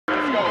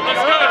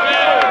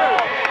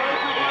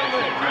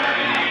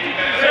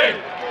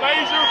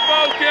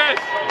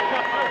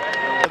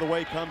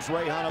comes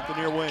Rayhan up the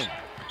near wing.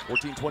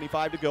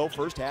 14:25 to go,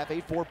 first half,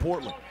 8-4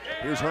 Portland.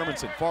 Here's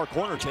Hermanson, far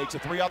corner, takes a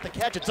three off the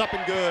catch, it's up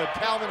and good.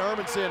 Calvin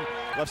Hermanson,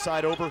 left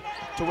side over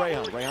to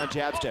Rayhan. Rayhan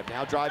jab step,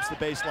 now drives the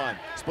baseline.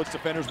 Splits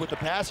defenders with the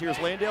pass, here's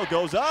Landale,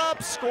 goes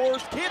up,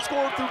 scores, can't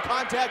score through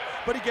contact,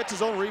 but he gets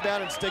his own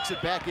rebound and sticks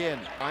it back in.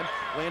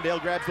 Landale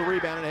grabs the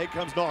rebound and ahead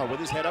comes Nar with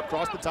his head up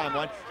across the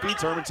timeline,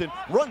 feeds Hermanson,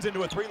 runs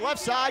into a three, left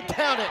side,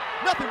 count it.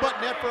 Nothing but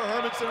net for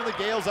Hermanson and the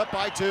Gales up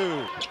by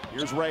 2.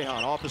 Here's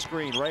Rayhan off the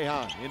screen,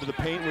 Rayhan into the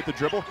paint with the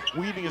dribble,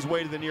 weaving his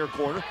way to the near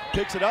corner,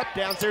 picks it up,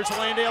 downstairs to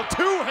Landale,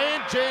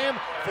 two-hand jam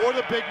for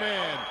the big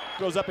man.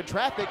 Goes up in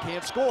traffic,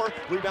 can't score,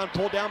 rebound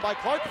pulled down by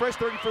Clark, fresh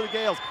 30 for the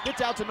Gales,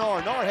 hits out to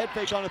Nar, Nar head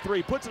fake on a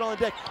three, puts it on the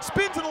deck,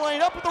 spins in the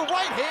lane, up with the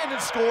right hand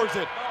and scores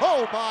it.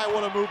 Oh my,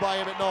 what a move by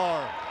him at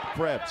Nar.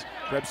 Krebs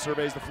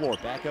surveys the floor,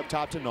 back up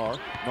top to Nar.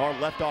 Nar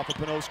left off a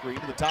Pinot screen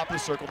to the top of the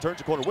circle, turns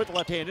the corner with the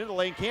left hand into the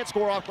lane, can't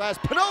score off glass.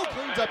 Pinot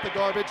cleans up the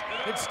garbage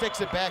and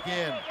sticks it back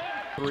in.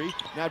 3,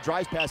 now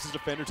drives past his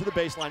defender to the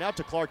baseline, out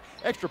to Clark,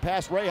 extra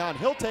pass Rayhan,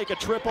 he'll take a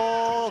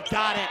triple,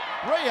 got it.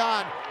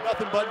 Rayhan,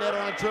 nothing but net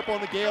on a triple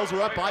and the Gales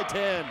are up by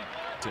 10.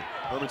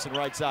 Hermanson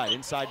right side,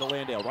 inside to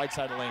Landale, right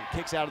side of the lane,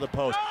 kicks out of the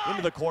post,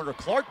 into the corner,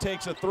 Clark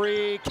takes a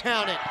three,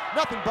 count it.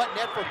 Nothing but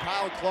net for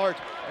Kyle Clark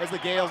as the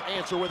Gales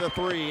answer with a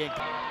three.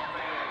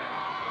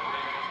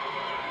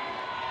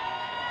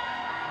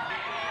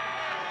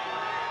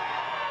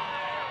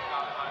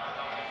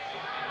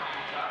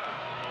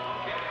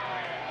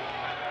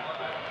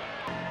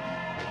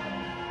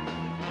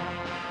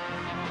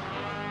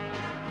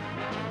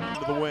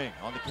 The wing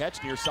on the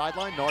catch near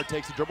sideline. Nar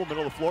takes the dribble,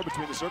 middle of the floor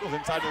between the circles,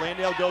 inside to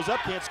Landale, goes up,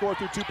 can't score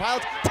through 2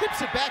 pilots,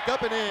 tips it back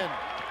up and in.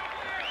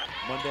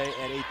 Monday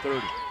at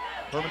 8:30.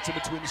 Hermanson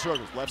between the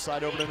circles, left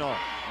side over to Nar.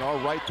 Nar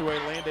right through a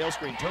Landale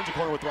screen, turns the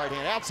corner with the right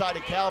hand, outside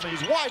to Calvin,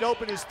 he's wide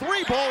open, his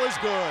three ball is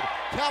good.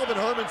 Calvin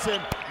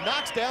Hermanson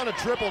knocks down a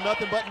triple,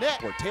 nothing but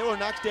net. Taylor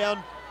knocks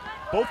down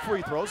both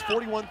free throws,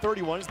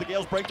 41-31 as the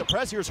Gales break the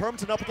press. Here's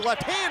Hermanson up with the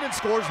left hand and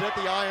scores it at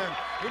the iron.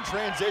 In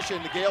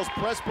transition, the Gales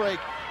press break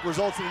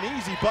results in an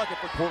easy bucket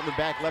for Portland,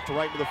 back left to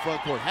right into the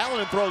front court.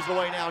 Hallinan throws it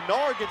away now.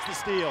 Nar gets the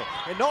steal.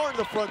 And Nar into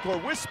the front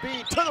court with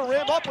speed to the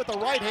rim, up with the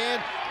right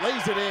hand,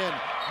 lays it in.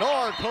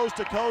 Nar coast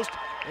to coast,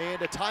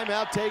 and a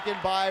timeout taken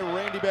by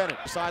Randy Bennett.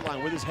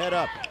 Sideline with his head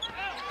up.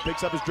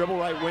 Picks up his dribble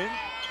right wing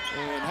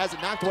and has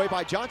it knocked away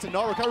by Johnson.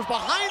 Nar recovers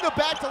behind the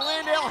back to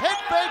Landale. Head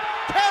fake,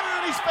 counter,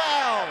 and he's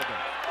fouled.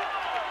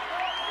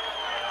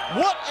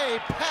 What a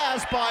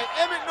pass by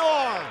Emmett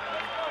Nar.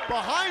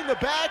 Behind the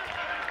back,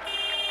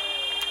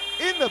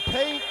 in the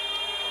paint,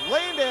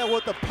 Landale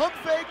with the pump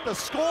fake, the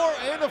score,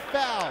 and the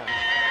foul.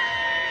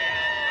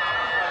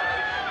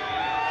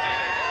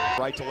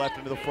 Right to left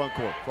into the front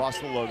court, cross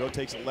the logo,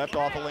 takes it left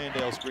off a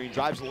Landale screen,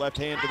 drives the left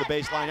hand to the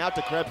baseline, out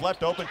to Krebs,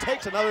 left open,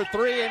 takes another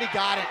three, and he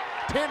got it.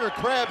 Tanner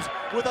Krebs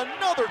with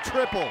another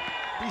triple.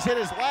 He's hit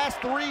his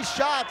last 3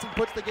 shots and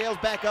puts the Gales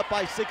back up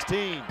by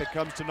 16. It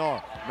comes to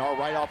Nar. Nar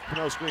right off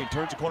Pinot screen,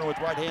 turns the corner with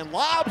right hand,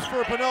 lobs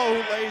for Pinot,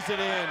 who lays it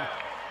in.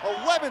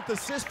 11th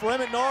assist for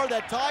Emmett Nar,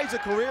 that ties a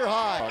career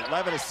high.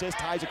 11 assists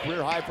ties a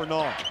career high for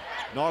Nar.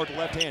 Nar with the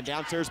left hand,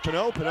 downstairs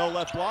Pinot, Pinot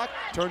left block,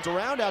 turns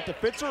around, out to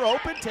Fitzer,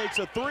 open, takes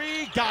a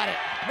three, got it.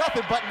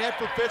 Nothing but net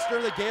for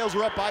Fitzer, the Gales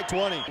are up by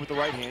 20. With the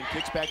right hand,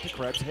 kicks back to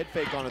Krebs, head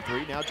fake on a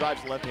three, now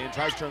drives the left hand,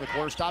 tries to turn the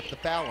corner, stops the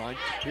foul line.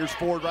 Here's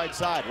Ford right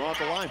side, run off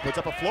the line, puts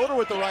up a floater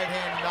with the right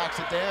hand and knocks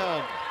it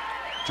down.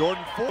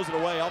 Jordan pulls it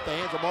away off the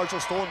hands of Marshall,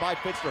 stolen by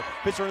Fitzer.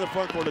 Fitzer in the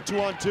front court, a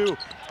 2-on-2,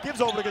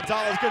 gives over to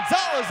Gonzalez.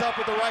 Gonzalez up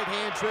with the right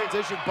hand,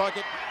 transition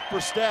bucket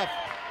for Steph,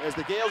 as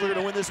the Gales are going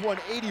to win this one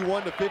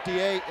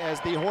 81-58 as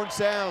the horn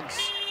sounds.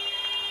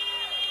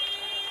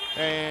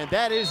 And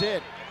that is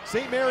it.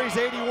 St. Mary's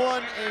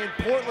 81 and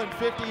Portland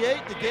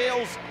 58. The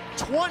Gales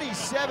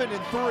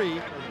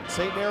 27-3.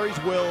 St.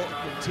 Mary's will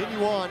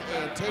continue on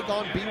and take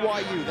on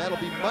BYU. That'll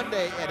be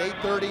Monday at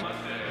 8:30.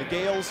 The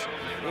Gales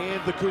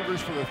and the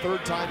Cougars for the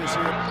 3rd time this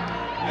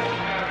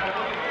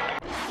year.